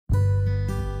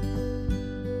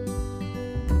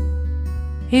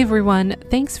Hey everyone,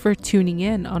 thanks for tuning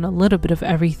in on A Little Bit of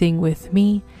Everything with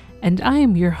me, and I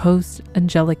am your host,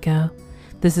 Angelica.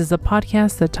 This is a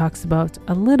podcast that talks about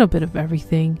a little bit of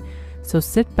everything, so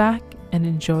sit back and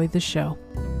enjoy the show.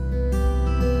 Let's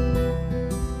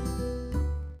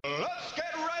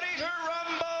get ready to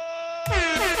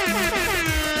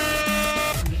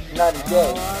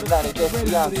rumble! 90 Day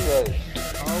Fiance.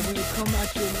 Oh, we come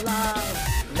at you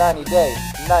live. 90 Day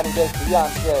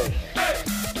Fiance.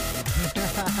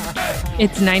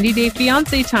 It's 90 Day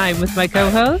Fiance time with my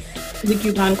co-host, the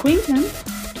Coupon Queen.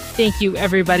 Thank you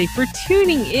everybody for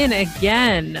tuning in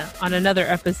again on another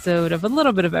episode of A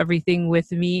Little Bit of Everything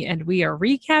with me, and we are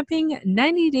recapping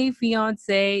 90 Day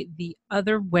Fiance The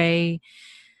Other Way.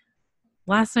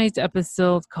 Last night's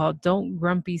episode called Don't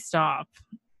Grumpy Stop,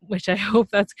 which I hope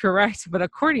that's correct, but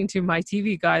according to my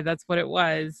TV guide, that's what it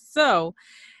was. So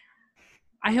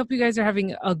I hope you guys are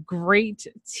having a great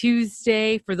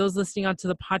Tuesday. For those listening onto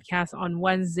the podcast on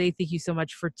Wednesday, thank you so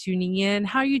much for tuning in.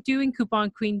 How are you doing,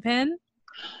 Coupon Queen Pen?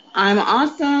 I'm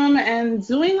awesome and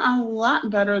doing a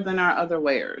lot better than our other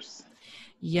wears.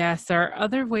 Yes, our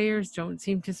other wears don't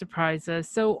seem to surprise us.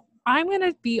 So I'm going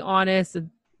to be honest and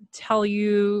tell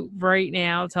you right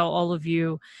now, tell all of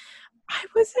you, I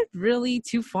wasn't really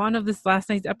too fond of this last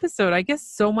night's episode. I guess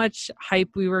so much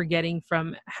hype we were getting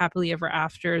from Happily Ever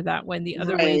After that when the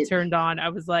other way turned on, I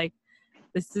was like,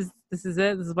 this is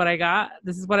it. This is what I got.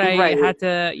 This is what I had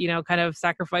to, kind of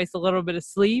sacrifice a little bit of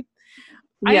sleep.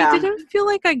 Yeah. I didn't feel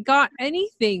like I got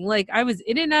anything. Like I was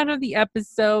in and out of the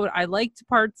episode. I liked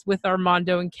parts with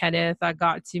Armando and Kenneth. That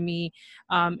got to me.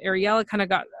 Ariella kind of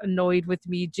got annoyed with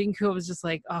me. Jinku was just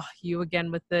like, oh, you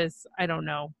again with this. I don't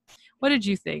know. What did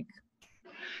you think?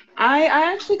 I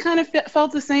actually kind of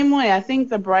felt the same way. I think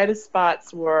the brightest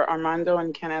spots were Armando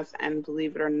and Kenneth, and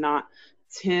believe it or not,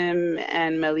 Tim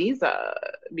and Melissa,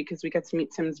 because we got to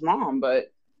meet Tim's mom.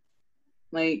 But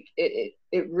like it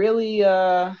really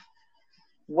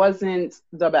wasn't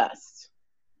the best.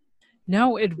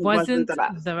 No, it wasn't the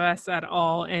best at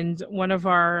all. And one of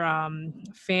our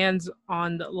fans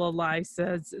on the live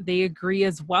says they agree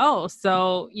as well.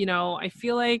 So, I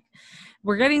feel like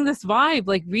we're getting this vibe.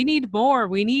 Like we need more.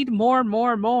 We need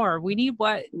more. We need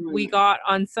what we got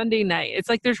on Sunday night. It's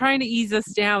like they're trying to ease us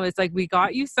down. It's like we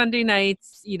got you Sunday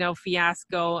nights,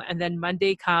 fiasco. And then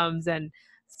Monday comes and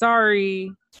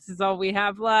sorry, this is all we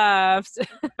have left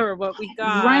or what we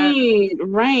got.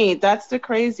 Right. That's the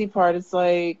crazy part. It's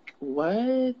like,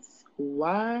 what?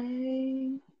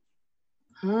 Why?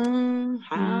 How?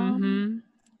 Mm-hmm.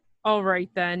 All right,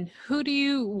 then. Who do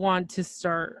you want to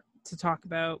start to talk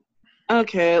about?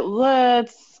 Okay,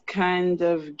 let's kind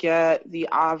of get the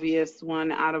obvious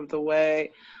one out of the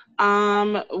way.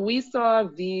 We saw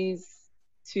these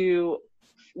two.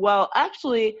 Well,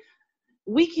 actually,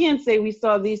 we can't say we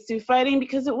saw these two fighting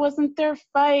because it wasn't their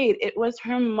fight. It was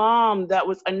her mom that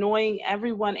was annoying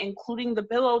everyone, including the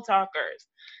pillow talkers.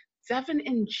 Devin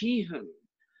and Jihoon.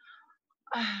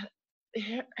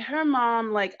 Her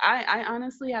mom, like, I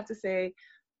honestly have to say,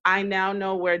 I now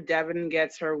know where Devin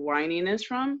gets her whininess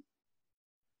from.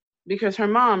 Because her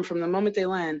mom, from the moment they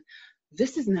land,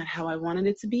 this is not how I wanted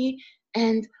it to be.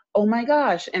 And, oh my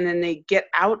gosh. And then they get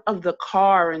out of the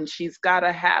car and she's got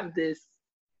to have this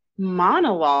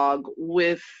monologue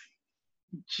with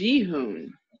Jihoon.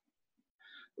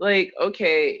 Like,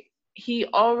 okay, he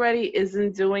already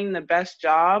isn't doing the best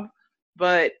job,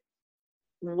 but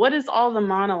what is all the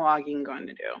monologuing going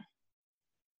to do?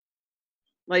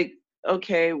 Like,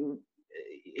 okay,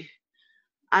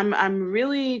 I'm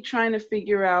really trying to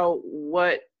figure out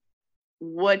what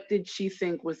did she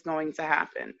think was going to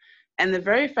happen. And the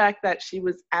very fact that she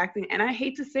was acting, and I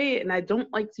hate to say it, and I don't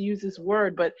like to use this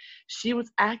word, but she was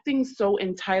acting so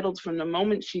entitled from the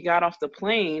moment she got off the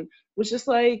plane, was just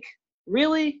like,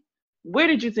 really? Where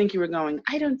did you think you were going?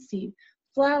 I don't see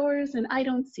flowers, and I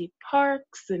don't see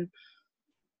parks, and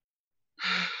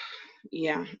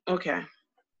yeah, okay.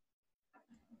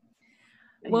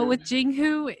 Well, with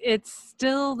Jinghu, it's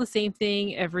still the same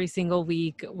thing every single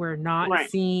week. We're not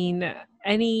seeing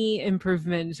any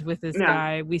improvement with this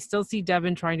guy. We still see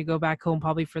Devin trying to go back home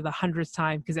probably for the 100th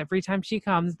time because every time she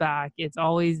comes back, it's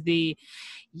always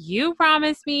you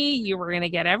promised me you were going to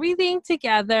get everything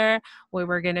together. We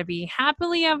were going to be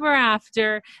happily ever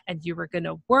after and you were going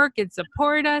to work and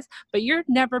support us, but you're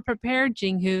never prepared,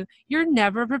 Jinghu. You're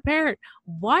never prepared.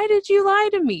 Why did you lie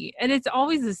to me? And it's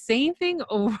always the same thing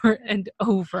over and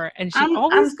over. And she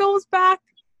always goes back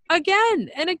again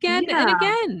and again and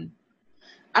again.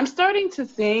 I'm starting to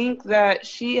think that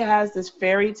she has this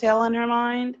fairy tale in her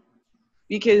mind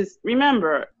because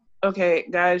remember, okay,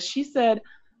 guys, she said,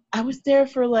 I was there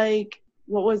for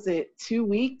 2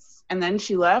 weeks and then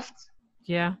she left.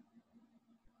 Yeah.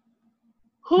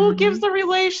 Who gives the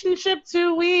relationship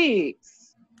 2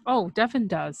 weeks? Oh, Devin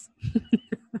does.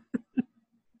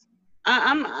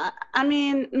 I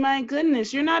mean, my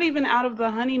goodness, you're not even out of the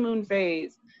honeymoon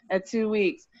phase at 2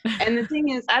 weeks. And the thing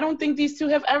is, I don't think these two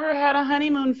have ever had a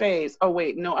honeymoon phase. Oh,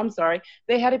 wait, no, I'm sorry.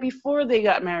 They had it before they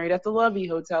got married at the Lovey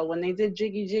Hotel when they did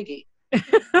Jiggy Jiggy.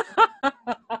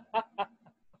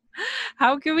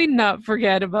 How can we not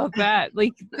forget about that?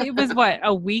 Like, it was what,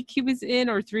 a week he was in,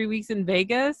 or 3 weeks in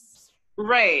Vegas?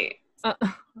 Right.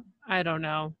 I don't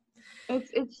know.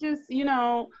 It's just, you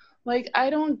know, like,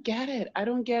 I don't get it. I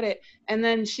don't get it. And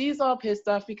then she's all pissed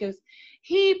off because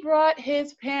he brought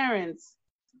his parents.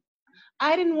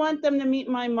 I didn't want them to meet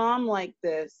my mom like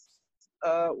this.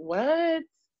 What?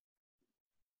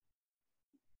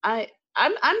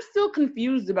 I'm still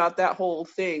confused about that whole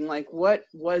thing. Like, what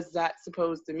was that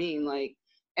supposed to mean? Like,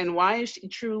 and why is she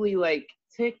truly like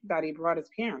ticked that he brought his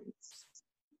parents?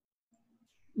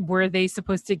 Were they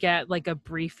supposed to get like a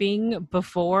briefing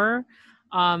before?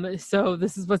 So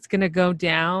this is what's going to go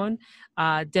down.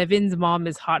 Devin's mom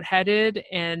is hot-headed,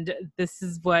 and this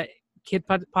is what could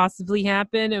possibly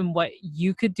happen and what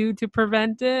you could do to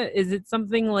prevent it. Is it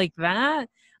something like that?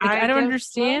 Like, I don't guess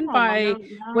understand so. by I don't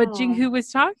what know. Jinghu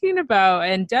was talking about.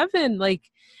 And Devin,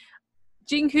 like,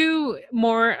 Jinghu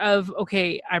more of,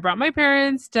 okay, I brought my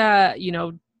parents to, you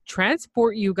know,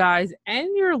 transport you guys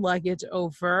and your luggage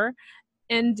over.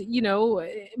 And, you know,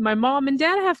 my mom and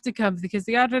dad have to come because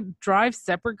they got to drive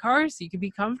separate cars so you can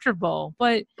be comfortable.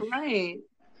 But Right.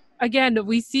 again,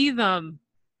 we see them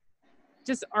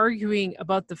just arguing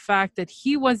about the fact that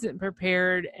he wasn't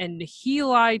prepared and he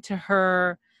lied to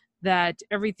her that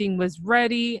everything was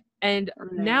ready. And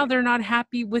now Right. they're not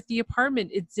happy with the apartment.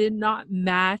 It did not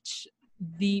match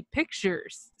the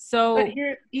pictures. But So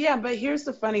here's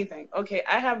the funny thing. Okay,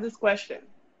 I have this question.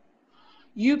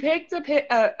 You picked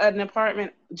an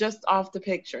apartment just off the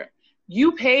picture.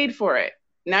 You paid for it.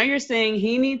 Now you're saying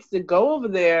he needs to go over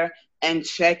there and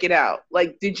check it out.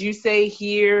 Like, did you say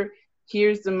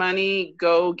here's the money,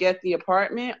 go get the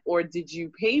apartment, or did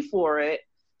you pay for it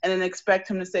and then expect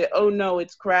him to say, oh no,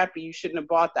 it's crappy, you shouldn't have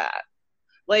bought that?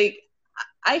 Like,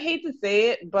 I hate to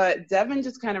say it, but Devin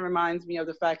just kind of reminds me of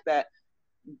the fact that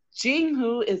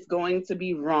Jinghu is going to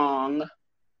be wrong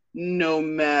no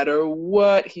matter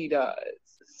what he does.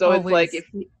 So it's like,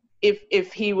 always,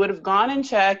 if he would have gone and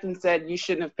checked and said you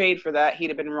shouldn't have paid for that, he'd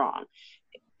have been wrong.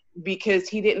 Because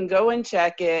he didn't go and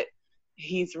check it,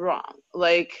 he's wrong.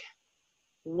 Like,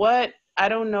 what? I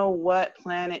don't know what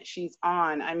planet she's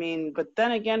on. I mean, but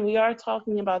then again, we are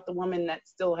talking about the woman that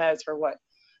still has her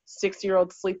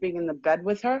 6-year-old sleeping in the bed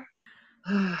with her.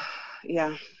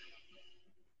 Yeah.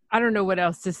 I don't know what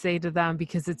else to say to them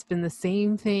because it's been the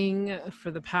same thing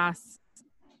for the past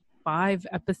 6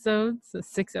 episodes.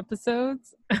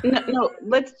 No,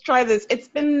 let's try this. It's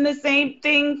been the same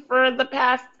thing for the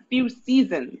past few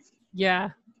seasons. Yeah,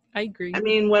 I agree. I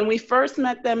mean, when we first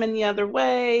met them in The Other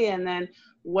Way, and then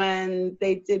when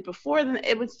they did before then,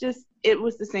 it was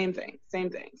the same thing.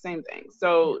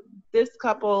 So this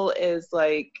couple is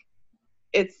like,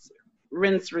 it's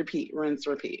rinse, repeat,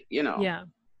 you know? Yeah.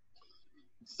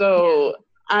 So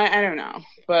I don't know.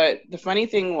 But the funny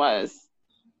thing was,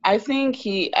 I think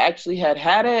he actually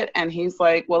had it, and he's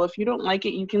like, well, if you don't like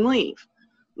it, you can leave.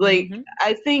 Like,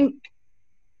 I think,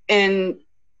 and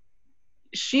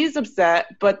she's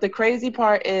upset, but the crazy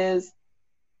part is,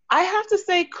 I have to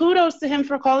say kudos to him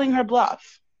for calling her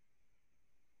bluff.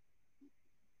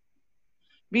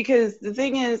 Because the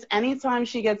thing is, anytime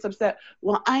she gets upset,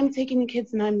 well, I'm taking the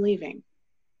kids and I'm leaving.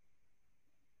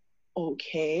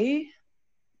 Okay.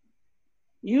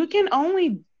 You can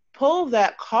only pull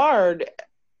that card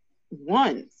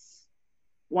once.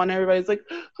 When everybody's like,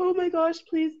 oh my gosh,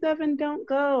 please, Devin, don't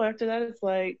go. After that, it's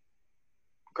like,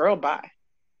 girl, bye.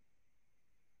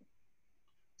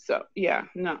 So, yeah,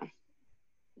 no.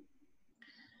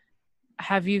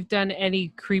 Have you done any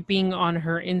creeping on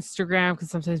her Instagram?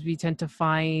 Because sometimes we tend to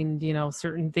find, you know,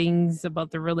 certain things about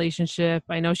the relationship.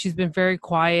 I know she's been very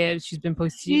quiet. She's been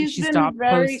posting. She stopped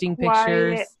posting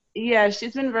pictures. Yeah,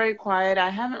 she's been very quiet. I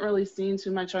haven't really seen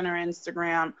too much on her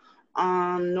Instagram.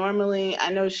 Normally,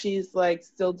 I know she's like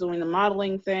still doing the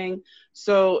modeling thing.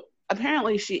 So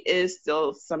apparently she is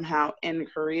still somehow in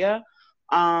Korea.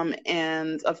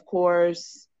 And of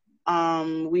course,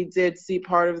 we did see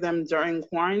part of them during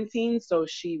quarantine. So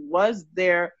she was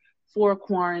there for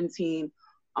quarantine.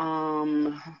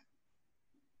 And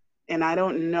I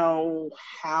don't know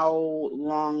how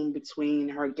long between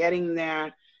her getting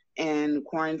there and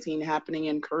quarantine happening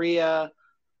in Korea,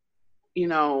 you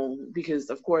know, because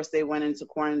of course they went into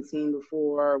quarantine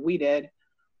before we did.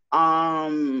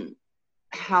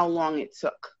 how long it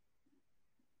took.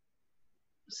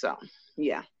 So,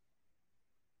 yeah.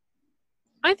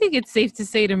 I think it's safe to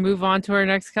say to move on to our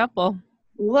next couple.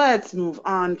 Let's move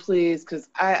on, please, because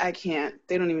I can't.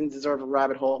 They don't even deserve a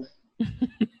rabbit hole.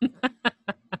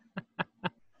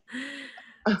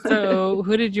 So,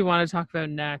 who did you want to talk about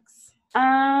next?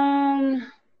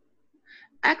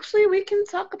 Actually, we can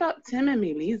talk about Tim and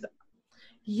Melissa.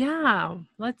 Yeah,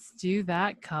 let's do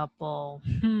that couple.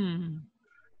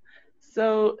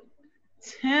 So,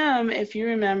 Tim, if you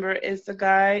remember, is the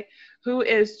guy who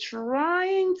is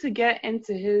trying to get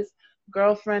into his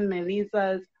girlfriend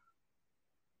Melissa's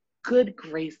good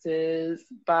graces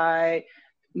by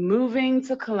moving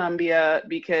to Colombia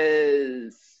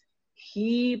because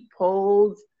he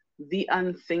pulled the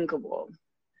unthinkable.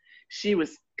 She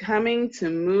was coming to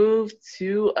move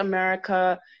to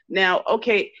America. Now,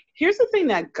 okay, here's the thing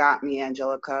that got me,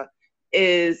 Angelica,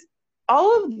 is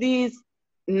all of these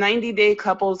 90-day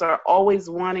couples are always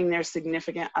wanting their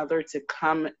significant other to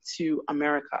come to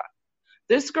America.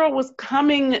 This girl was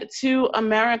coming to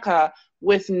America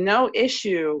with no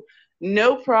issue,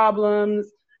 no problems,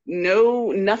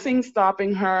 nothing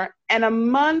stopping her. And a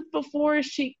month before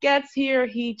she gets here,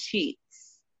 he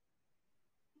cheats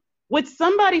with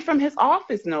somebody from his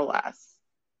office, no less.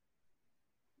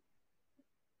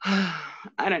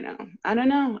 I don't know.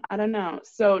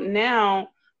 So now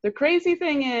the crazy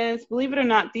thing is, believe it or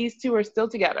not, these two are still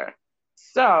together.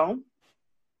 So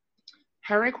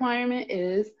her requirement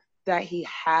is that he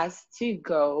has to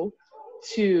go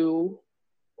to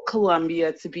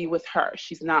Colombia to be with her.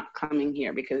 She's not coming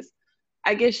here because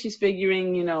I guess she's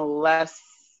figuring, less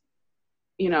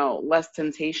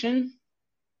temptation.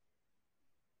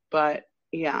 But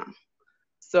yeah.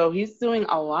 So he's doing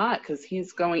a lot because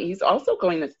he's also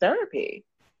going to therapy,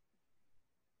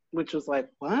 which was like,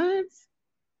 what?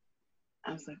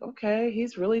 I was like, okay,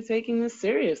 he's really taking this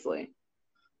seriously.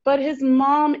 But his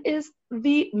mom is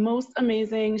the most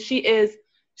amazing. She is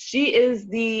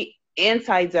the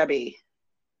anti-Debbie.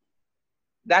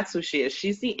 That's who she is.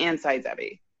 She's the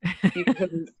anti-Debbie.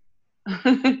 Because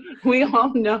we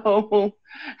all know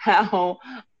how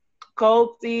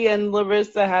Colty and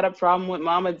Larissa had a problem with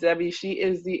Mama Debbie. She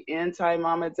is the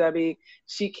anti-Mama Debbie.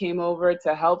 She came over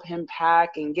to help him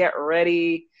pack and get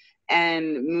ready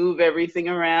and move everything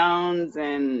around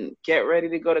and get ready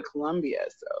to go to Colombia.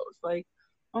 So it's like,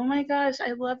 oh my gosh,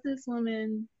 I love this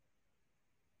woman.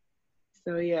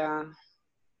 So yeah.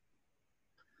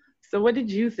 So what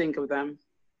did you think of them?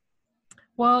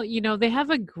 Well, they have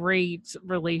a great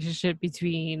relationship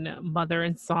between mother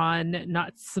and son,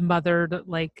 not smothered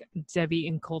like Debbie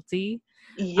and Colty.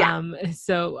 Yeah.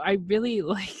 So I really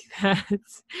like that.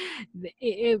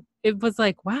 It was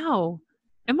like, wow,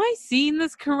 am I seeing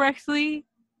this correctly?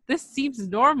 This seems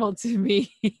normal to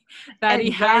me. That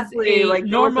Exactly. he has a like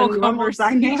normal there was a normal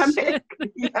conversation. dynamic.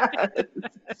 Yes.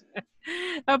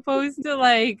 Opposed to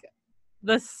like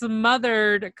the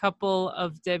smothered couple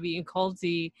of Debbie and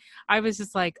Colty. I was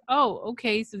just like, oh,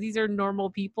 okay, so these are normal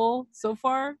people so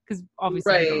far, because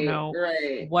obviously I don't know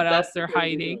Right. what else That's they're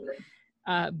hiding.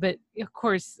 But of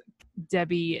course,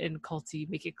 Debbie and Colty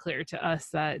make it clear to us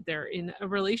that they're in a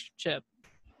relationship.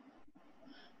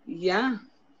 Yeah.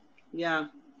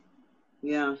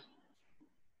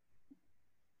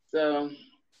 So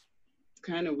it's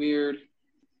kind of weird.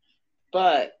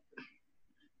 But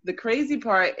the crazy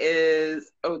part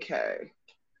is, okay,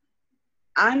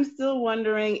 I'm still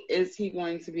wondering, is he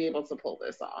going to be able to pull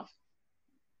this off?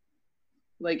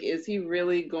 Like, is he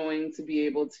really going to be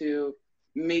able to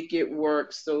make it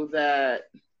work so that,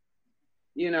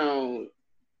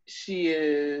 she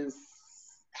is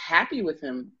happy with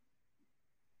him?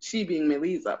 She being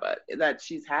Melissa, but that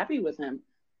she's happy with him.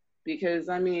 Because,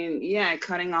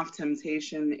 cutting off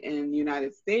temptation in the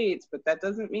United States, but that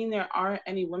doesn't mean there aren't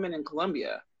any women in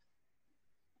Colombia.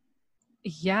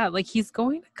 Yeah, like he's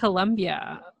going to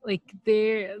Colombia. Like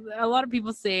a lot of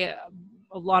people say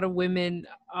a lot of women,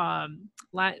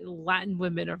 Latin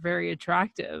women are very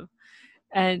attractive.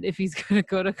 And if he's going to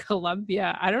go to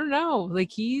Colombia, I don't know.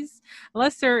 Like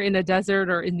unless they're in a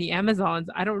desert or in the Amazons,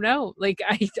 I don't know. Like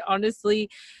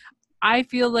I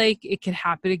feel like it could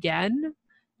happen again.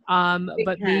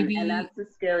 But maybe, and that's the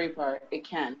scary part. It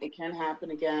can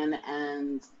happen again.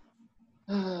 And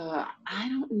I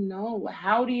don't know.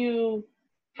 How do you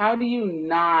prevent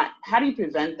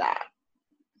that?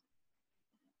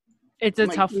 It's a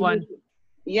tough one.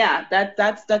 Yeah,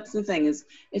 that's the thing, is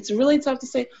it's really tough to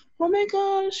say, oh my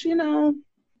gosh,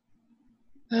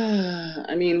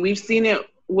 we've seen it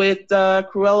with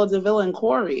Cruella de Vil and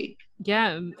Corey.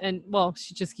 Yeah, and well,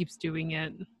 she just keeps doing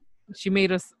it. She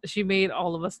made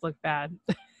all of us look bad.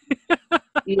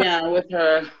 Yeah, with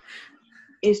her.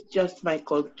 It's just my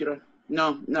culture.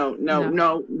 No, no, no, No.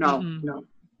 no, no, Mm-mm. no.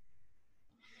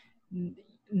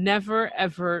 Never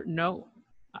ever. No.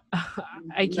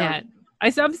 I No. can't.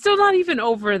 I'm still not even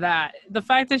over that. The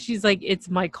fact that she's like, it's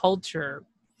my culture.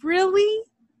 Really?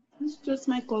 It's just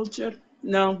my culture.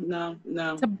 No, no,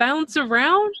 no. To bounce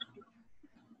around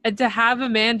and to have a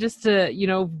man just to,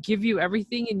 give you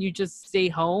everything and you just stay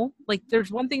home. Like,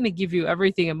 there's one thing to give you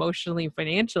everything emotionally and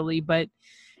financially, but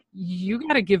you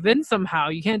got to give in somehow.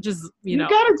 You can't just, You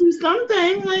gotta do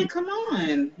something. Like, come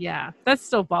on. yeah, that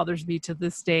still bothers me to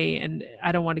this day. And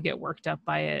I don't want to get worked up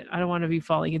by it. I don't want to be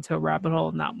falling into a rabbit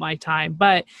hole, not my time.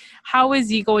 But how is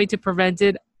he going to prevent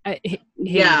it? Hey,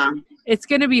 Yeah. it's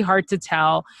going to be hard to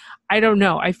tell. I don't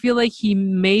know. I feel like he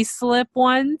may slip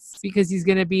once because he's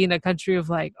going to be in a country of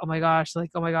like, oh my gosh,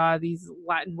 like, oh my God, these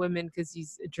Latin women, because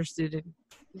he's interested in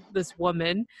this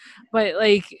woman. But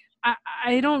like,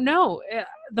 I don't know.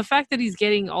 The fact that he's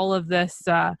getting all of this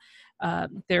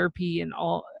therapy and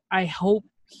all, I hope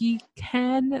he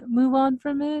can move on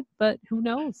from it, but who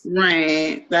knows?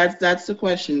 Right. That's the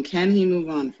question. Can he move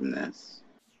on from this?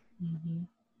 Mm-hmm.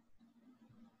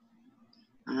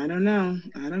 I don't know.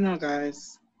 I don't know,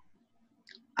 guys.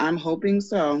 I'm hoping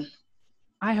so.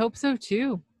 I hope so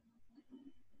too.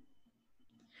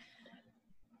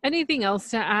 Anything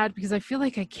else to add? Because I feel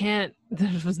like I can't.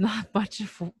 There was not much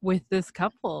with this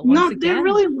couple once No, there again.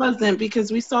 really wasn't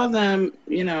because we saw them,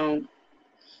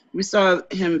 we saw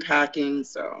him packing,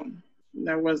 so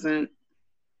there wasn't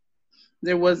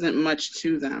much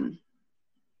to them.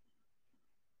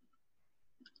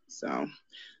 So,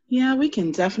 yeah, we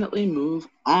can definitely move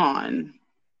on.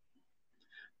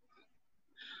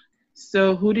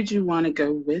 So, who did you want to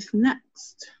go with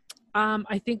next?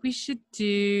 I think we should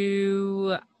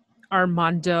do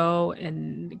Armando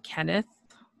and Kenneth.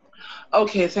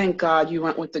 Okay, thank God you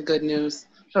went with the good news.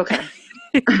 Okay.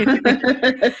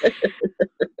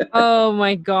 Oh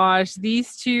my gosh,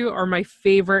 these two are my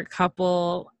favorite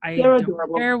couple. I They're don't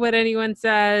adorable. care what anyone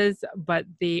says, but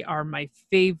they are my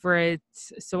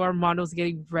favorites. So Armando's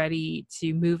getting ready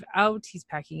to move out. He's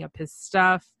packing up his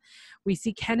stuff. We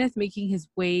see Kenneth making his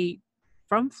way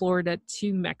from Florida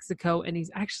to Mexico, and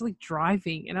he's actually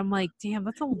driving. And I'm like, damn,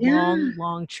 that's a Yeah.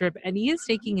 long trip. And he is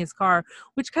taking his car,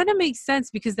 which kind of makes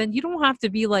sense because then you don't have to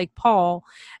be like Paul.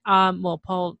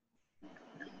 Paul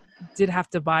did have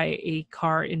to buy a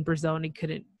car in Brazil and he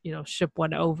couldn't, ship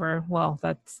one over. Well,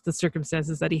 that's the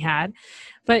circumstances that he had.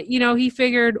 But, he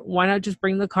figured, why not just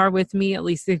bring the car with me? At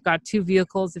least they've got two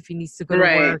vehicles if he needs to go to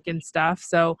Right. work and stuff.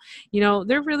 So,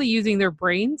 they're really using their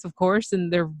brains, of course,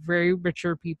 and they're very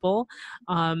mature people.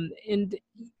 And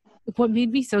what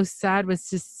made me so sad was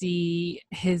to see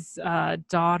his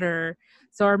daughter.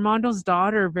 So Armando's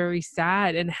daughter, very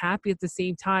sad and happy at the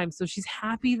same time. So she's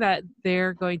happy that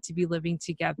they're going to be living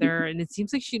together. And it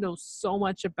seems like she knows so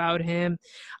much about him.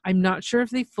 I'm not sure if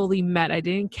they fully met. I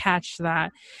didn't catch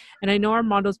that. And I know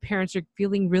Armando's parents are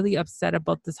feeling really upset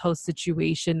about this whole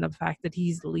situation, the fact that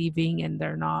he's leaving and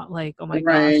they're not like, oh my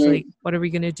gosh, Right. like, what are we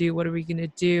going to do? What are we going to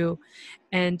do?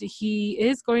 And he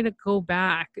is going to go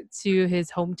back to his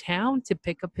hometown to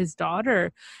pick up his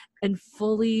daughter and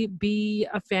fully be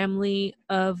a family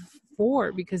of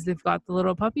four because they've got the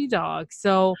little puppy dog.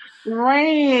 So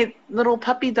Right. Little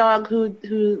puppy dog who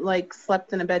like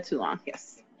slept in a bed too long.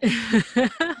 Yes.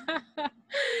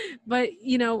 but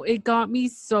it got me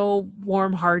so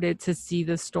warm-hearted to see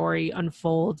the story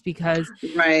unfold because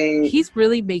Right. he's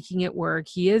really making it work.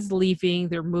 He is leaving.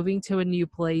 They're moving to a new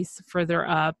place further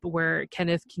up where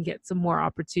Kenneth can get some more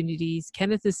opportunities.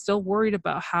 Kenneth is still worried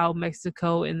about how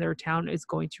Mexico in their town is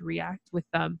going to react with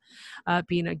them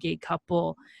being a gay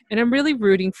couple. And I'm really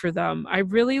rooting for them. I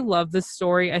really love this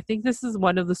story. I think this is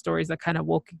one of the stories that kind of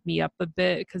woke me up a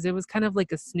bit because it was kind of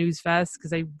like a snooze fest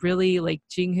because I really like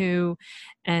Jinghoo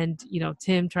and,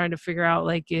 Tim trying to figure out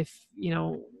like if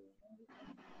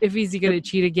he's going to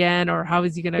cheat again or how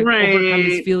is he going to overcome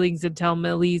his Right. feelings and tell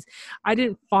Millie's. I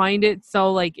didn't find it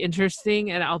so like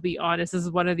interesting. And I'll be honest, this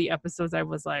is one of the episodes I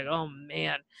was like, oh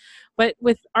man. But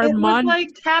with It was Armand,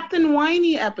 like Captain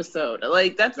Whiny episode.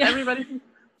 Like that's yeah. everybody.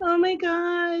 Oh my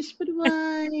gosh! But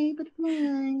why? But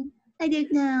why? I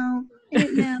don't know. I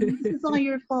don't know. This is all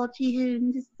your fault,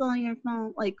 Jihoon. This is all your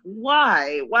fault. Like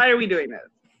why? Why are we doing this?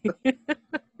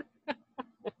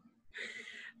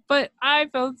 But I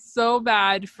felt so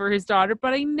bad for his daughter,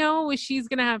 but I know she's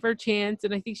going to have her chance.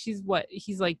 And I think he's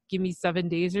like, give me 7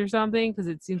 days or something. Cause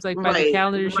it seems like by the Right.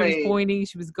 calendar she was Right. pointing,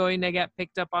 she was going to get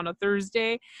picked up on a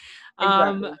Thursday.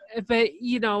 Exactly. But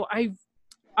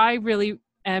I really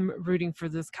am rooting for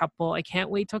this couple. I can't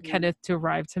wait till Kenneth to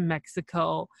arrive to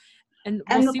Mexico. And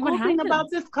we'll And the see what cool thing about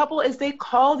happens. this couple is they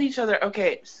called each other.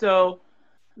 Okay, so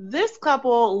this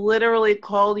couple literally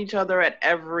called each other at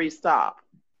every stop.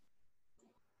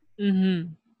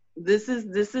 Mm-hmm. This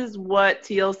is what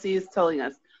TLC is telling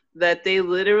us, that they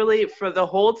literally for the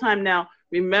whole time now.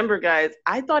 Remember, guys,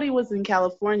 I thought he was in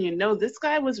California. No, this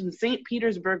guy was in St.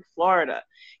 Petersburg, Florida.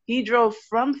 He drove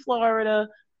from Florida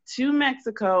to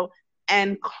Mexico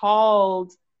and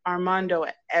called Armando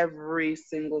at every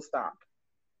single stop.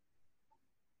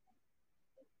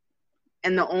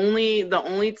 And the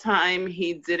only time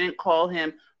he didn't call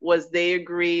him was they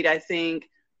agreed, I think,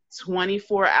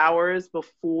 24 hours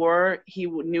before he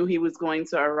knew he was going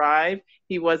to arrive,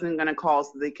 he wasn't going to call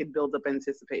so they could build up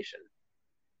anticipation.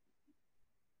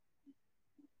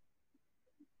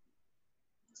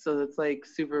 So it's like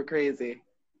super crazy.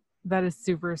 That is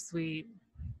super sweet.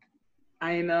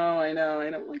 I know. And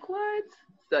I'm like, what?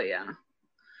 So yeah.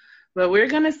 But we're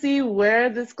going to see where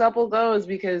this couple goes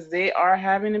because they are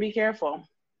having to be careful.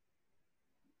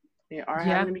 They are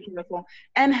Yeah. having to be careful.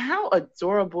 And how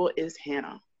adorable is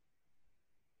Hannah?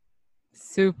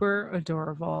 Super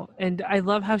adorable. And I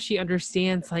love how she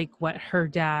understands like what her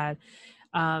dad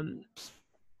um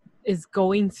is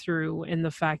going through and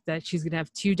the fact that she's gonna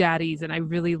have two daddies, and I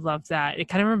really love that. It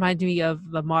kind of reminded me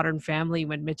of the Modern Family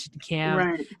when Mitch and Cam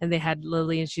Right. and they had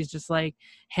Lily, and she's just like,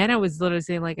 Hannah was literally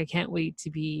saying like, I can't wait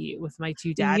to be with my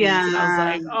two daddies, and I was Yeah.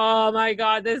 like, oh my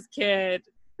god, this kid.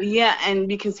 Yeah, and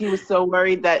because he was so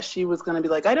worried that she was going to be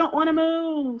like, I don't want to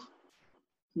move.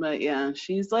 But yeah,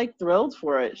 she's like thrilled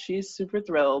for it. She's super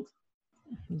thrilled.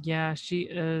 Yeah, she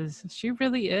is. She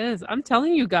really is. I'm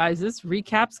telling you guys, this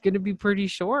recap's gonna be pretty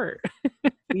short.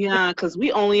 Yeah, because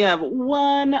we only have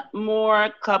one more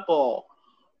couple.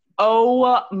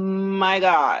 Oh my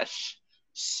gosh.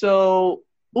 So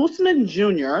Usman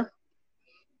Jr.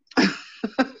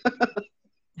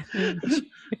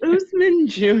 Usman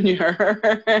Jr.,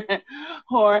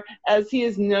 or as he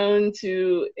is known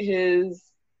to his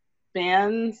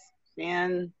fan,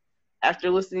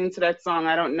 after listening to that song,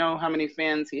 I don't know how many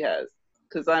fans he has.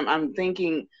 Because I'm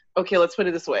thinking, okay, let's put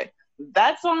it this way.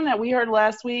 That song that we heard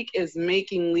last week is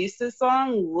making Lisa's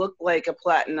song look like a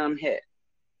platinum hit.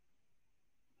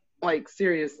 Like,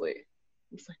 seriously.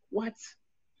 It's like, what?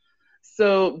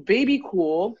 So, Baby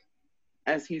Cool,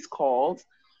 as he's called,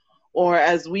 or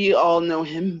as we all know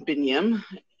him, Binyam,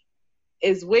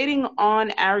 is waiting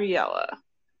on Ariella.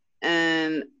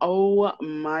 And oh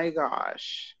my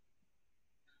gosh.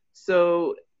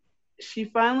 So she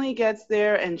finally gets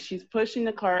there and she's pushing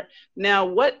the cart. Now,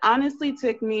 what honestly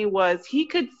took me was he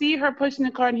could see her pushing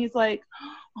the cart and he's like,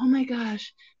 oh my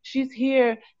gosh, she's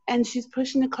here and she's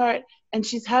pushing the cart and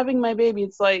she's having my baby.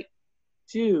 It's like,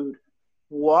 dude,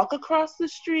 walk across the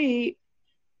street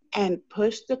and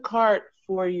push the cart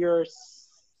for your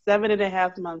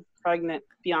 7.5-month pregnant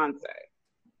fiance.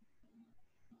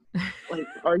 Like,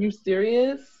 are you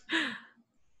serious?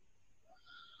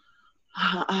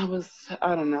 I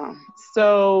don't know.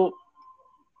 So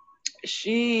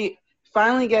she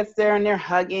finally gets there and they're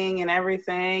hugging and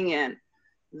everything. And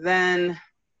then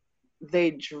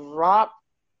they drop.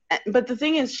 But the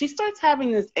thing is, she starts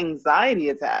having this anxiety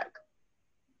attack.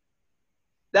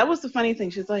 That was the funny thing.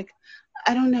 She's like,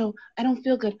 I don't know. I don't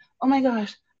feel good. Oh my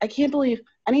gosh. I can't believe.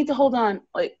 I need to hold on.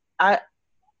 Like,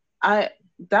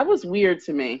 that was weird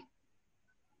to me.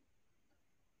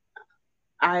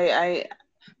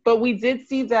 But we did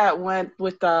see that when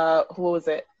with who was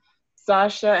it?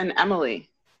 Sasha and Emily.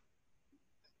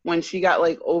 When she got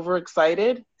like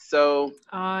overexcited. So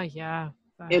yeah.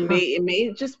 it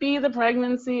may just be the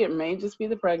pregnancy. It may just be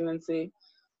the pregnancy.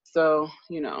 So,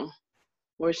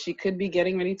 where she could be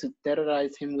getting ready to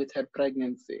terrorize him with her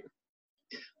pregnancy.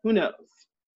 Who knows?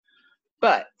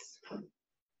 But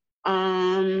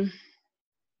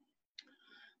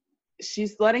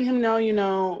she's letting him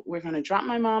know, we're going to drop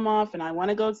my mom off and I want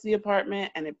to go to the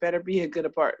apartment and it better be a good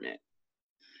apartment.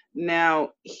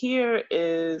 Now, here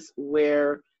is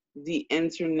where the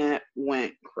internet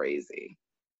went crazy.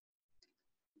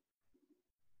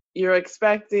 You're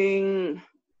expecting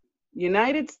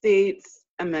United States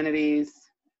amenities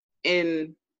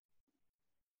in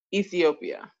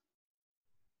Ethiopia.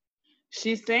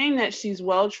 She's saying that she's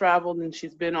well-traveled and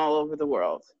she's been all over the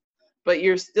world. But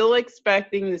you're still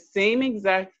expecting the same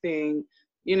exact thing.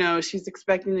 She's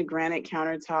expecting the granite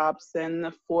countertops and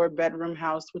the 4-bedroom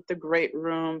house with the great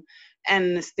room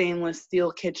and the stainless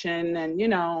steel kitchen and,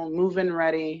 move-in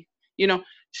ready.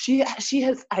 She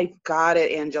has, I got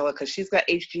it, Angelica. She's got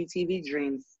HGTV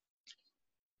dreams.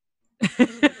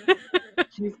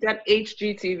 She's got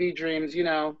HGTV dreams,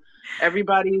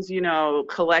 Everybody's,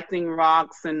 collecting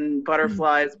rocks and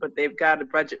butterflies, but they've got a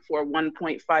budget for a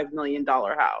 $1.5 million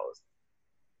house.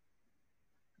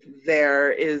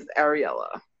 There is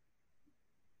Ariella.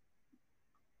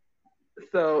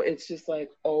 So it's just like,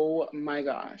 oh my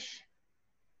gosh.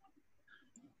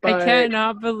 I But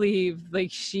cannot believe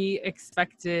like she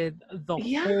expected the whole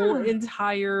yeah,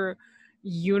 entire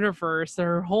universe,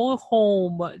 her whole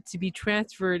home to be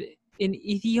transferred in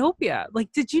Ethiopia.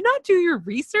 Like, did you not do your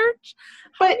research?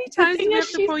 How but many the times do thing we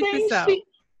is, have to point this out?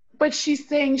 she's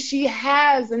saying she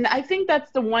has, and I think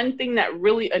that's the one thing that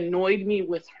really annoyed me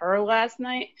with her last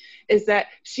night, is that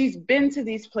she's been to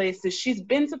these places. She's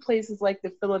been to places like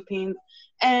the Philippines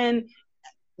and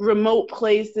remote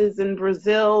places in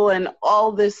Brazil and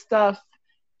all this stuff.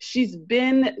 She's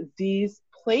been these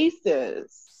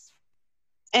places.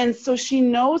 And so she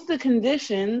knows the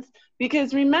conditions,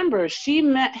 because remember, she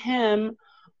met him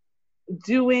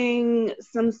doing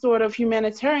some sort of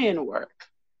humanitarian work.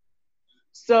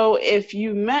 So if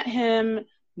you met him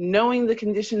knowing the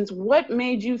conditions, what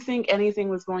made you think anything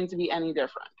was going to be any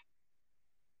different?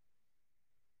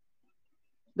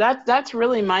 That's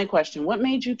really my question. What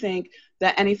made you think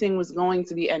that anything was going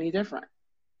to be any different?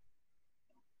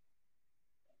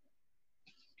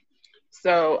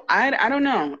 So I don't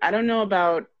know. I don't know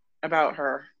about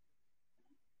her.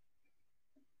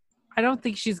 I don't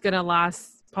think she's going to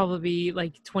last probably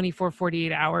like 24,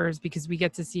 48 hours, because we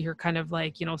get to see her kind of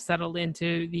like, settle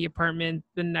into the apartment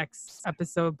the next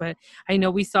episode. But I know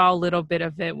we saw a little bit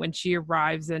of it when she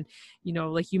arrives, and,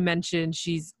 like you mentioned,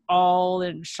 she's all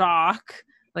in shock.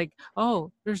 Like,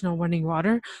 oh, there's no running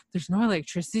water. There's no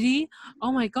electricity.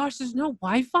 Oh my gosh, there's no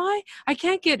Wi-Fi. I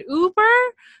can't get Uber.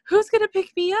 Who's going to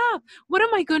pick me up? What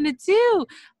am I going to do?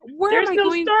 Where There's am I no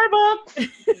going?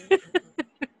 Starbucks.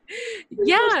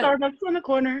 Yeah. No Starbucks on the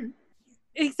corner.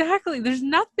 Exactly. There's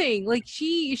nothing. Like,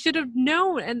 she should have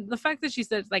known. And the fact that she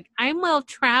said, like, I'm well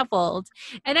traveled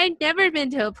and I've never been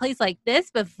to a place like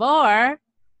this before.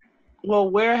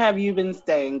 Well, where have you been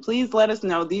staying? Please let us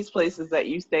know these places that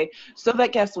you stay, so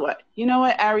that, guess what? You know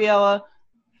what, Ariella?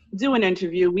 Do an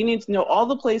interview. We need to know all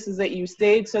the places that you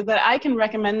stayed so that I can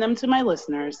recommend them to my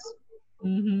listeners.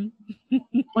 Mm-hmm.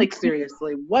 Like,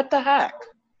 seriously, what the heck?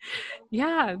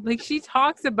 Yeah, like she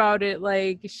talks about it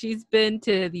like she's been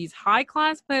to these high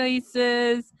class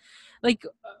places. Like,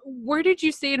 where did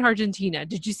you stay in Argentina?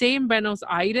 Did you stay in Buenos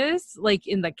Aires, like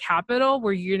in the capital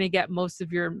where you're going to get most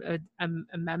of your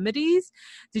amenities?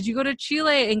 Did you go to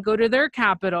Chile and go to their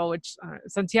capital, which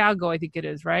Santiago, I think it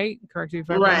is, right? Correct me if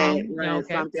I'm Right, wrong. Yeah, right,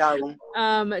 okay.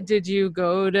 Santiago. Did you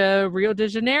go to Rio de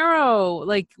Janeiro,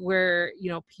 like where,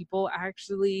 people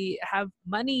actually have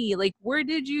money? Like, where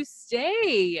did you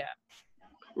stay?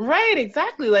 Right,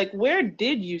 exactly. Like, where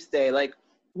did you stay? Like,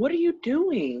 what are you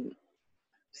doing?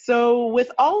 So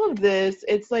with all of this,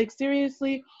 it's like,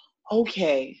 seriously,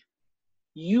 okay,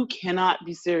 you cannot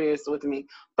be serious with me.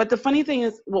 But the funny thing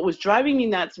is, what was driving me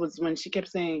nuts was when she kept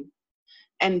saying,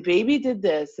 and baby did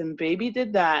this, and baby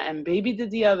did that, and baby did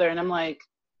the other. And I'm like,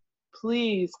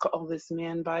 please call this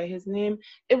man by his name.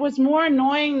 It was more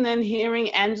annoying than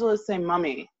hearing Angela say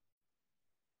mommy.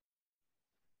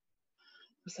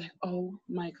 It was like, oh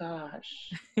my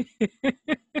gosh.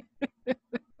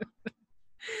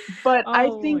 But I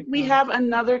think we have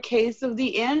another case of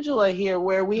the Angela here,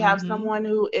 where we have someone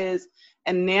who is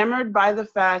enamored by the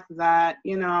fact that,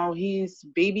 he's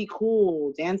baby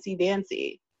cool,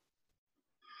 dancy.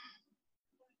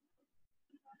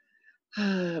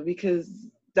 Because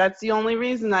that's the only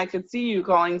reason I could see you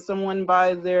calling someone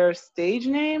by their stage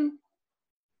name.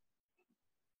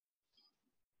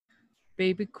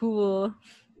 Baby cool.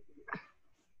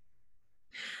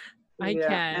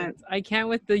 I can't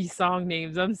with these song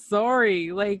names. I'm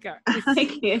sorry. Like,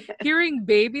 hearing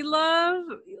Baby Love,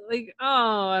 like,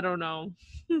 oh, I don't know.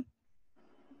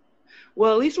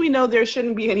 Well, at least we know there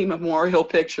shouldn't be any memorial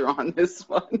picture on this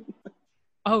one.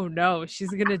 Oh no, she's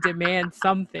gonna demand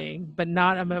something, but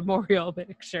not a memorial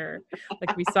picture,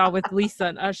 like we saw with Lisa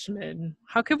and Ushman.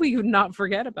 How could we not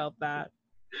forget about that?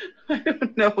 I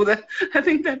don't know. I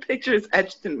think that picture is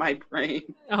etched in my brain.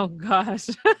 Oh gosh.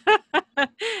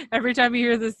 Every time you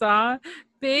hear the song,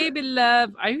 Baby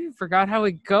Love, I even forgot how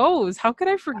it goes. How could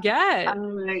I forget?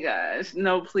 Oh my gosh.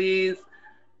 No, please.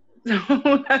 No,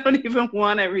 I don't even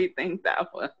want to rethink that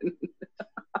one.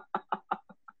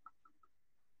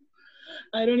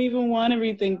 I don't even want to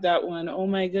rethink that one. Oh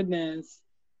my goodness.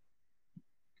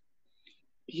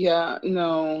 Yeah,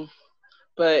 no.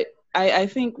 But I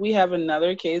think we have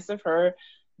another case of her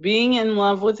being in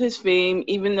love with his fame,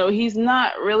 even though he's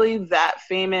not really that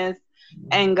famous.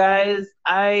 And guys,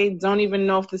 I don't even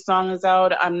know if the song is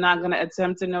out. I'm not going to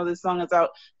attempt to know the song is out.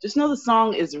 Just know the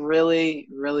song is really,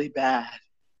 really bad.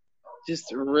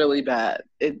 Just really bad.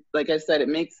 It, like I said, it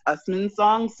makes Usman's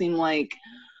song seem like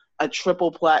a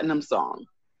triple platinum song.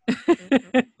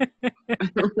 It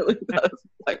really does.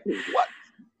 Like, what?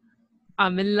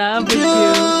 I'm in love with you.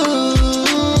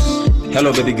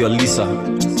 Hello, baby girl Lisa.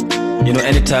 You know,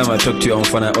 anytime I talk to you on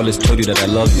phone, I always told you that I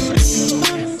love you.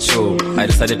 So I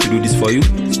decided to do this for you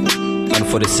and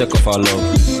for the sake of our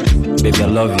love. Baby, I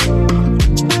love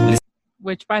you.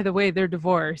 Which, by the way, they're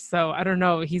divorced. So I don't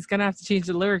know. He's going to have to change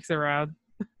the lyrics around.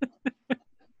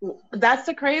 That's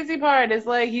the crazy part. It's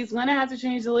like he's going to have to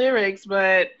change the lyrics,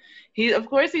 but of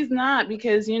course he's not,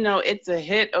 because, you know, it's a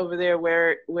hit over there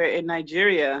where in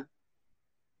Nigeria.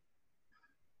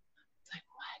 It's like,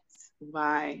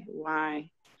 what? Why?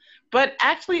 But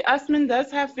actually, Usman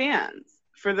does have fans.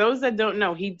 For those that don't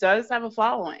know, he does have a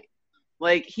following.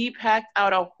 Like, he packed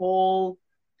out a whole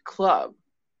club.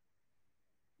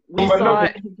 We saw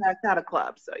it, he packed out a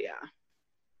club, so yeah.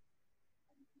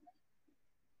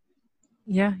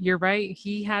 Yeah, you're right.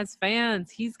 He has fans.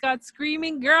 He's got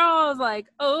screaming girls like,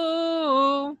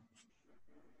 oh.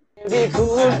 Baby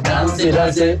cool, dancey,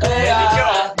 dancey,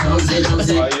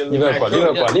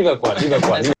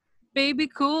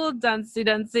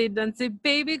 dancey,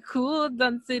 baby cool,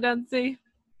 dancey, dancey.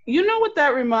 You know what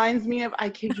that reminds me of? I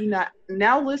kid you not.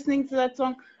 Now listening to that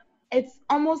song, it's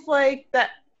almost like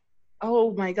that.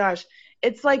 Oh my gosh.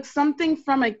 It's like something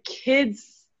from a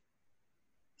kid's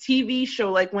TV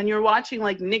show, like when you're watching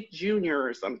like Nick Jr.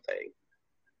 or something.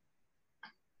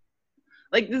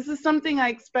 Like, this is something I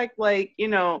expect, like, you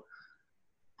know,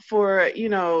 for, you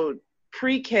know,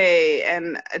 pre-K,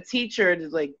 and a teacher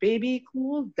is like, baby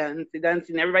cool, dancing,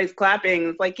 dancing. Everybody's clapping.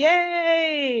 It's like,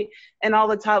 yay! And all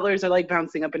the toddlers are like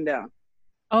bouncing up and down.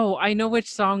 Oh, I know which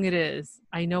song it is.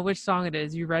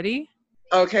 You ready?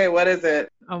 Okay, what is it?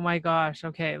 Oh my gosh.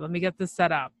 Okay, let me get this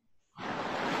set up.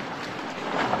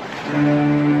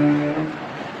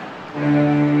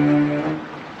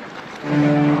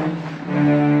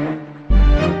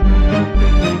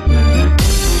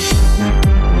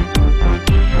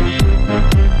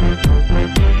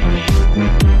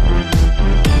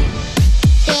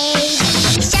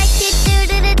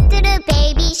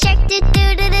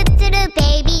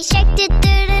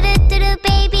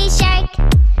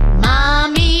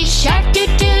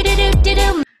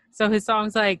 So his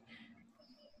song's like,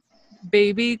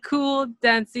 baby cool,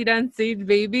 dancey, dancey,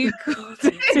 baby cool,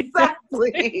 dancey,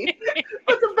 Exactly.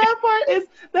 But the bad part is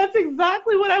that's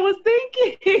exactly what I was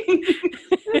thinking.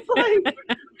 It's like,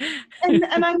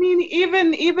 and I mean,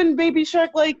 even Baby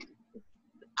Shark, like,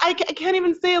 I can't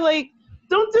even say, like,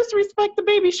 don't disrespect the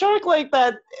Baby Shark like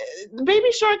that.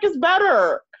 Baby Shark is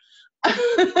better.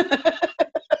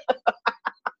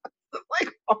 Like,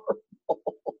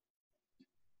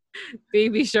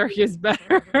 Baby Shark is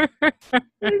better.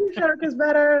 Baby Shark is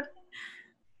better.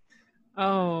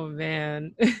 Oh,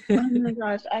 man. Oh my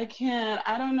gosh, I can't.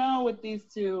 I don't know with these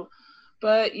two.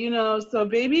 But, you know, so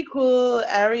Baby Cool,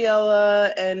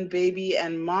 Ariella, and Baby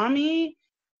and Mommy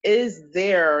is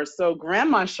there. So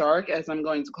Grandma Shark, as I'm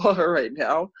going to call her right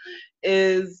now,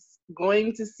 is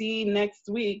going to see next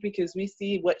week, because we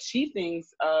see what she thinks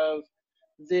of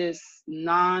this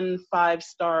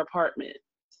non-5-star apartment.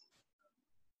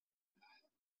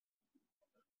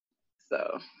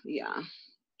 So, yeah.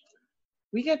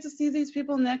 We get to see these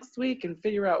people next week and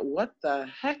figure out what the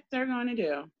heck they're going to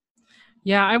do.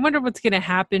 Yeah, I wonder what's going to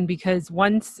happen, because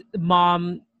once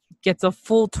Mom gets a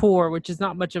full tour, which is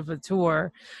not much of a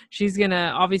tour, she's going to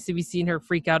obviously be seeing her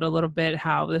freak out a little bit,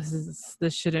 how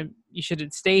you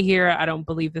shouldn't stay here. I don't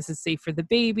believe this is safe for the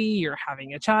baby. You're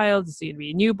having a child. It's going to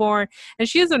be a newborn. And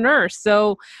she is a nurse.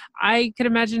 So I could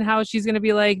imagine how she's going to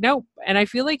be like, nope. And I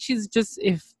feel like she's just,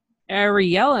 if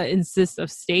Ariella insists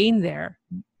of staying there,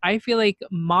 I feel like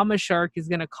Mama Shark is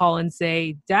going to call and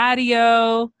say,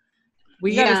 Daddy-o,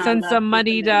 we got to send some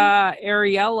money to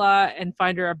Ariella and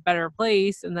find her a better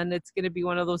place. And then it's going to be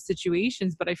one of those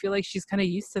situations. But I feel like she's kind of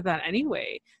used to that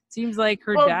anyway. Seems like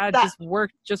her dad just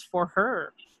worked just for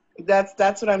her.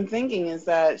 That's what I'm thinking, is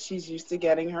that she's used to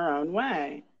getting her own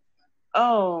way.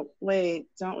 Oh, wait,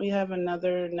 don't we have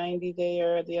another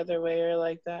 90-dayer the other way or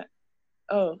like that?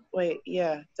 Oh, wait,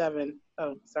 yeah, Devin.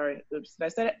 Oh, sorry. Oops, did I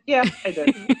say it? Yeah, I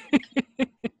did.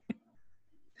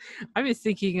 I was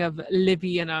thinking of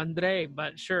Libby and Andre,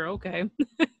 but sure, okay.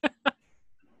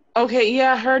 Okay,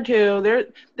 yeah, her too.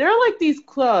 They're like these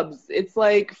clubs. It's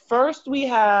like, first we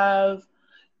have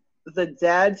the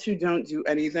dads who don't do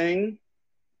anything.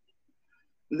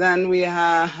 Then we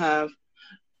have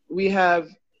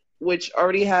which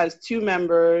already has 2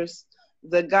 members,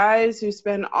 the guys who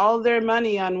spend all their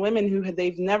money on women who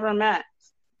they've never met.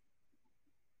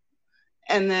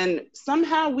 And then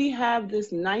somehow we have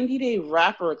this 90-day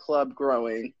rapper club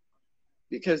growing,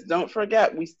 because don't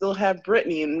forget, we still have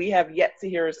Britney, and we have yet to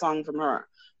hear a song from her.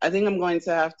 I think I'm going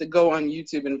to have to go on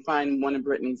YouTube and find one of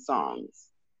Britney's songs.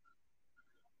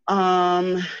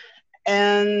 And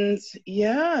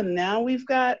yeah, now we've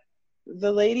got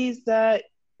the ladies that,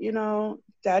 you know,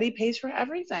 daddy pays for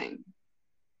everything.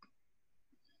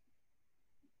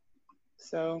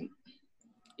 So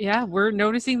Yeah, we're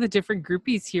noticing the different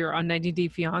groupies here on 90 Day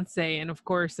Fiance. And of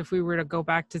course, if we were to go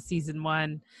back to season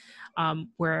 1,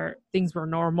 where things were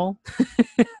normal.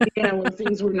 yeah, when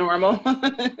things were normal.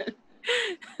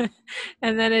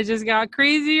 And then it just got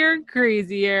crazier and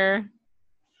crazier.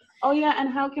 Oh yeah, and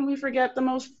how can we forget the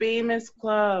most famous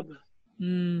club?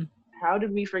 How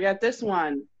did we forget this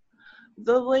one?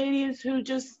 The ladies who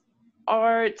just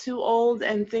are too old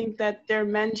and think that their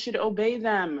men should obey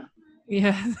them.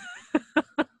 Yeah.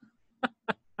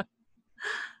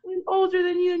 I'm older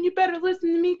than you and you better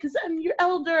listen to me because I'm your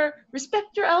elder.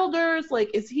 Respect your elders. Like,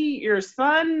 is he your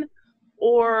son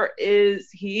or is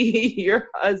he your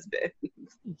husband?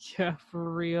 Yeah,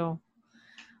 for real.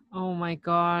 Oh my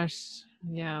gosh.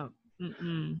 Yeah.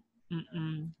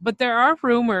 But there are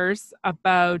rumors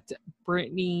about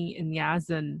Brittany and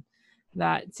Yazan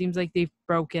that it seems like they've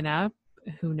broken up.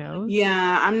 Who knows?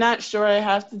 Yeah, I'm not sure. I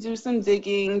have to do some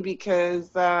digging because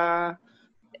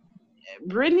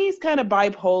Brittany's kind of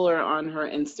bipolar on her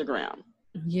Instagram.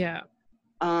 Yeah.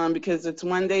 Because it's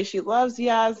one day she loves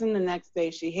Yazan, the next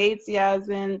day she hates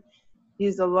Yazan.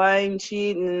 He's a lying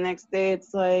cheat, and the next day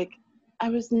it's like, I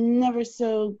was never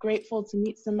so grateful to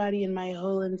meet somebody in my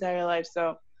whole entire life.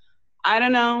 So I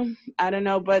don't know.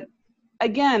 But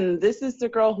again, this is the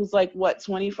girl who's like, what,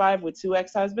 25 with 2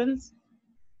 ex-husbands?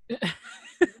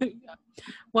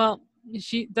 Well,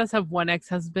 she does have one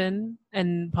ex-husband,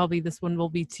 and probably this one will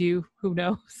be 2. Who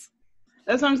knows?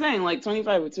 That's what I'm saying. Like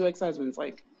 25 with 2 ex-husbands.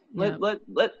 Like, Yeah.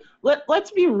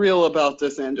 let's be real about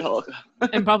this, Angelica.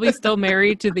 And probably still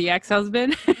married to the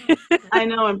ex-husband. I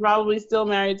know, and probably still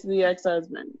married to the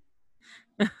ex-husband.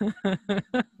 I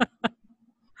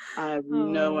have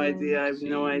no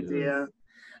idea.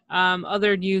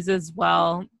 Other news as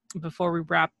well, before we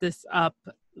wrap this up.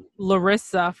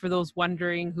 Larissa, for those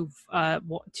wondering who've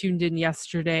tuned in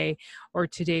yesterday or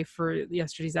today for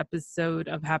yesterday's episode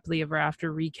of Happily Ever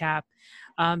After recap.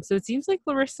 So it seems like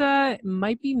Larissa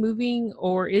might be moving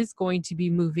or is going to be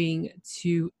moving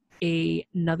to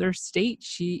another state.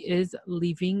 She is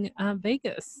leaving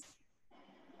Vegas.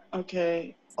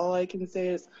 Okay, all I can say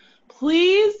is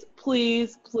please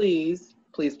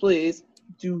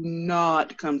do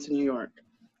not come to New York.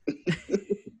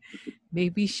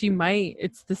 Maybe she might.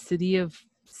 It's the city of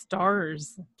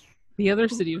stars. The other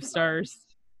city of stars.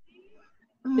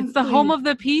 It's the home of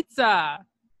the pizza.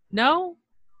 No?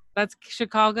 That's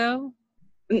Chicago?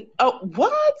 Oh,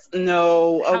 what?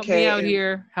 No, okay. Help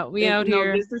me out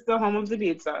here. This is the home of the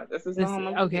pizza.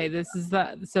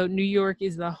 So New York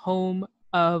is the home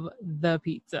of the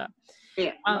pizza.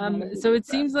 Yeah. So it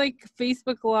seems like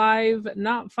Facebook Live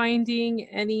not finding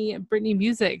any Britney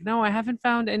music. No, I haven't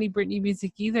found any Britney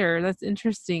music either. That's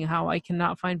interesting how I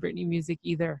cannot find Britney music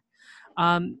either.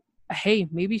 Hey,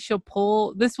 maybe she'll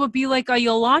pull. This would be like a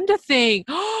Yolanda thing.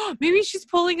 Maybe she's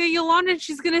pulling a Yolanda and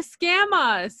she's gonna scam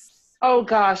us. Oh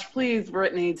gosh, please,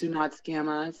 Britney, do not scam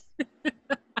us.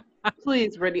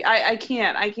 Please, Britney. I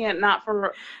can't.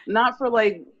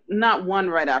 Not one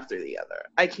right after the other.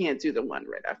 I can't do the one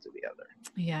right after the other.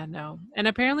 Yeah, no. And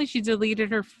apparently she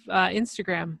deleted her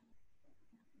Instagram.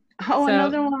 Oh, so,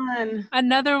 another one.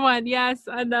 Another one. Yes,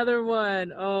 another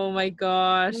one. Oh my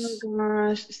gosh. Oh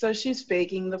gosh. So she's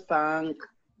faking the funk.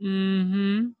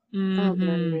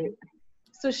 Okay.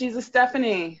 So she's a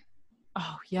Stephanie.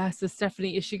 Oh yes, a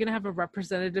Stephanie. Is she gonna have a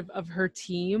representative of her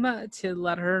team to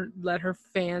let her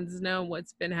fans know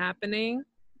what's been happening?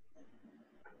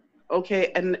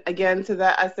 Okay, and again to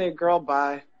that I say, girl,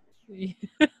 bye.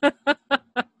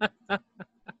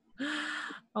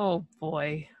 Oh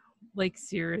boy. Like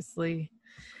seriously.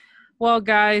 Well,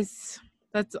 guys,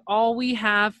 that's all we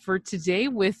have for today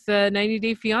with 90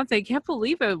 Day Fiance. I can't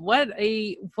believe it. What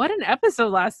an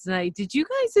episode last night. Did you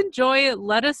guys enjoy it?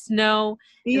 Let us know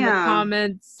in the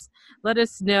comments. Let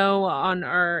us know on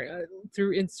our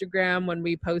through Instagram when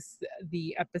we post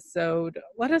the episode.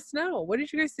 Let us know. What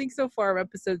did you guys think so far of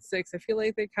episode 6? I feel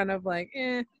like they're kind of like,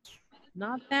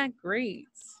 not that great.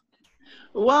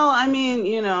 Well, I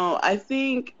mean, I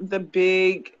think the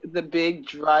big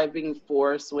driving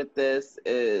force with this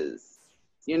is,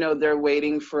 they're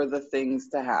waiting for the things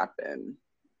to happen.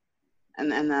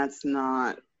 And that's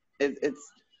not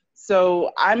It's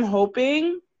so I'm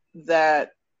hoping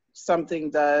that something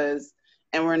does,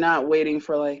 and we're not waiting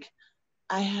for like,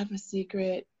 I have a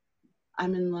secret,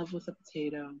 I'm in love with a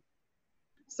potato.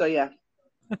 So yeah.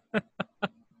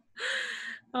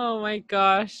 Oh my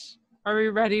gosh. Are we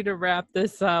ready to wrap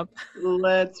this up?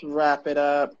 Let's wrap it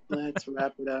up.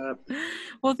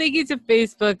 Well, thank you to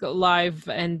Facebook Live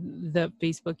and the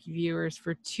Facebook viewers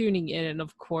for tuning in. And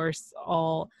of course,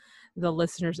 all the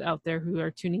listeners out there who are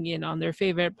tuning in on their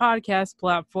favorite podcast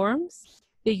platforms.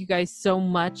 Thank you guys so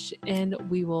much. And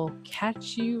we will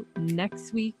catch you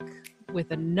next week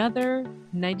with another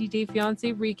 90 Day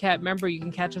Fiance recap. Remember, you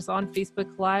can catch us on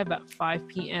Facebook Live at 5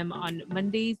 p.m. on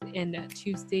Mondays and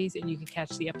Tuesdays, and you can catch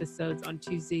the episodes on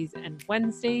Tuesdays and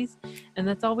Wednesdays. And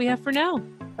that's all we have for now.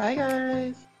 Bye,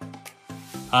 guys.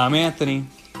 I'm Anthony.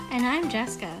 And I'm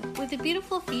Jessica with the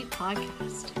Beautiful Feet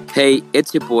podcast. Hey,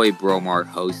 it's your boy Bromar,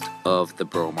 host of The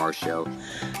Bromar Show.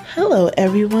 Hello,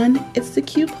 everyone. It's the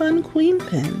Coupon Queen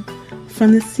Pin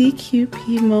from the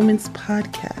CQP Moments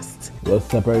podcast.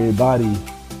 What's up, everybody?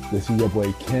 This is your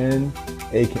boy Ken,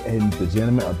 aka The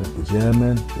Gentleman of the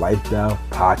Gentleman Lifestyle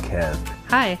Podcast.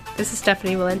 Hi, this is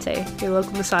Stephanie Valente, your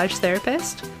local massage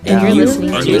therapist, And you're you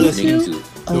listening are to listening to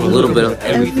a little bit of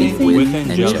everything with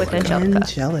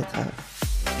Angelica.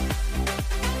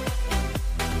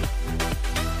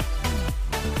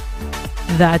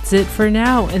 That's it for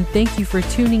now, and thank you for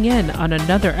tuning in on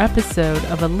another episode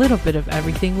of A Little Bit of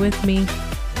Everything with me.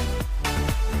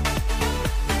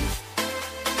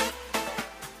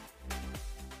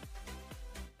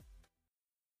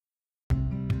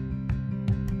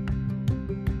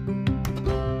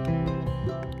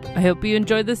 I hope you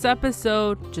enjoyed this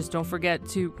episode. Just don't forget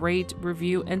to rate,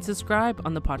 review, and subscribe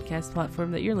on the podcast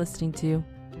platform that you're listening to.